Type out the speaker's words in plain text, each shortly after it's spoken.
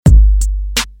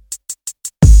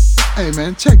Hey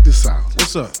man, check this out.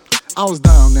 What's up? I was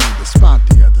down there at the spot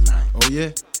the other night. Oh yeah?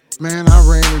 Man, I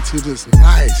ran into this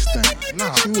nice thing. No.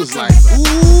 She was like,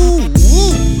 ooh,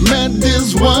 ooh. Met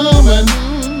this woman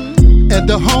at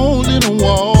the hole in the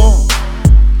wall.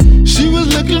 She was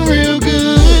looking real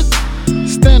good,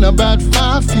 stand about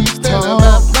 5 feet tall.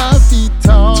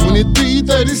 23,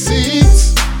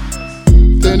 36,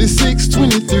 36,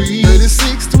 23,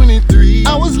 36, 23.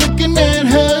 I was looking at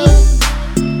her,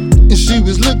 and she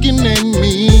was looking at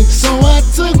me. So I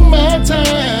took my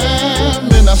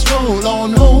time and I strolled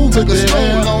on over there.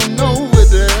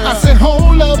 I said,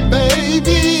 hold up,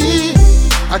 baby,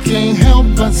 I can't help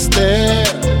but stare,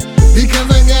 because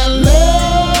I got love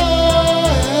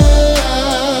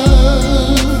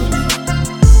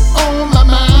on my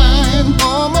mind,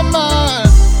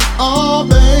 oh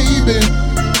baby,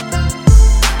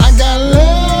 I got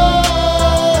love,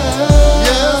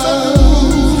 yes I do.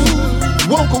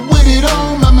 Woke up with it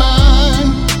on my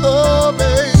mind, oh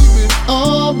baby.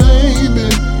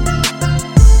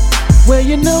 Well,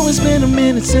 you know it's been a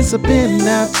minute since I've been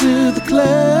out to the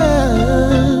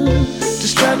club,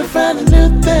 just trying to find a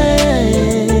new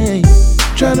thing,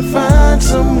 trying to find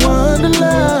someone to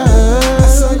love. I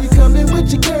saw you coming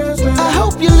with your girls, right? I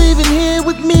hope you're leaving here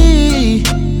with me.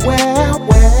 Well,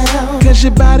 cause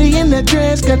your body in that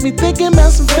dress got me thinking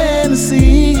about some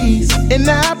fantasies, and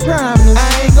I promise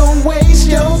I ain't gonna waste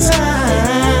your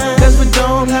time, cause we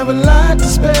don't have a lot to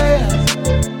spare.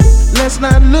 Let's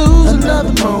not lose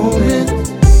another moment.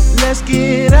 Let's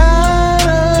get out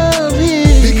of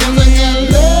here, because I got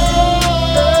love,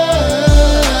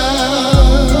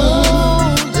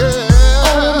 yeah,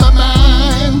 on my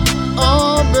mind,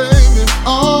 oh baby,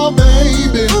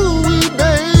 ooh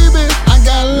baby, I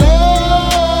got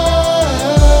love,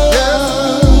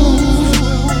 yeah.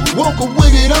 Woke up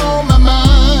with it on my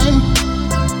mind,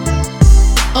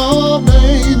 oh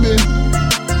baby.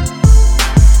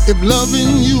 If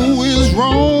loving you is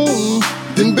wrong,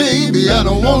 then baby, I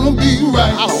don't wanna be right.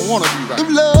 If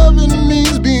loving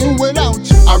means being without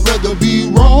you, I'd rather be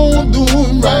wrong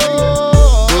doing right.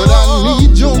 But I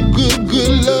need your good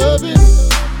loving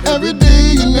every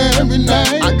day and every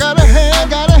night. I gotta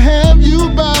have you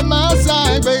by my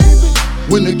side, baby,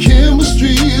 when the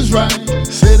chemistry is right.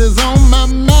 Said it's on my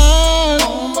mind,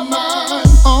 on my mind,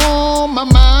 on my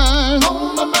mind,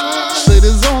 on my mind. Said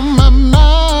it's on my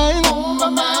mind, on my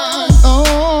mind,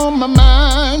 on my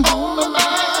mind, on my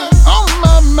mind, on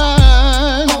my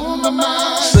mind, on my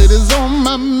mind. Said it's on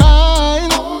my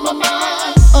mind, on my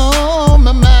mind, on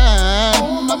my mind,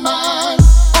 on my mind,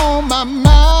 on my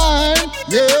mind,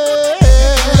 yeah.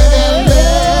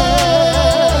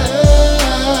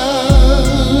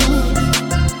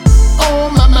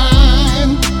 On my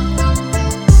mind,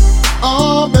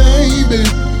 oh baby,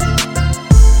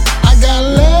 I got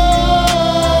love.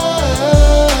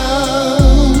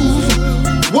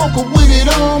 Woke up with it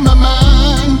on my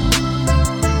mind,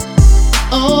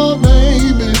 oh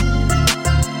baby.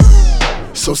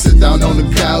 So sit down on the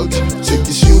couch, take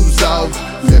your shoes off,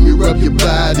 let me rub your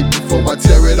body before I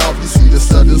tear it off. You see the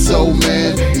Southern Soul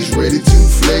Man, he's ready to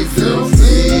flake. Girl,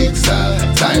 fix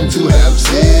out, time to have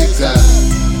sex out.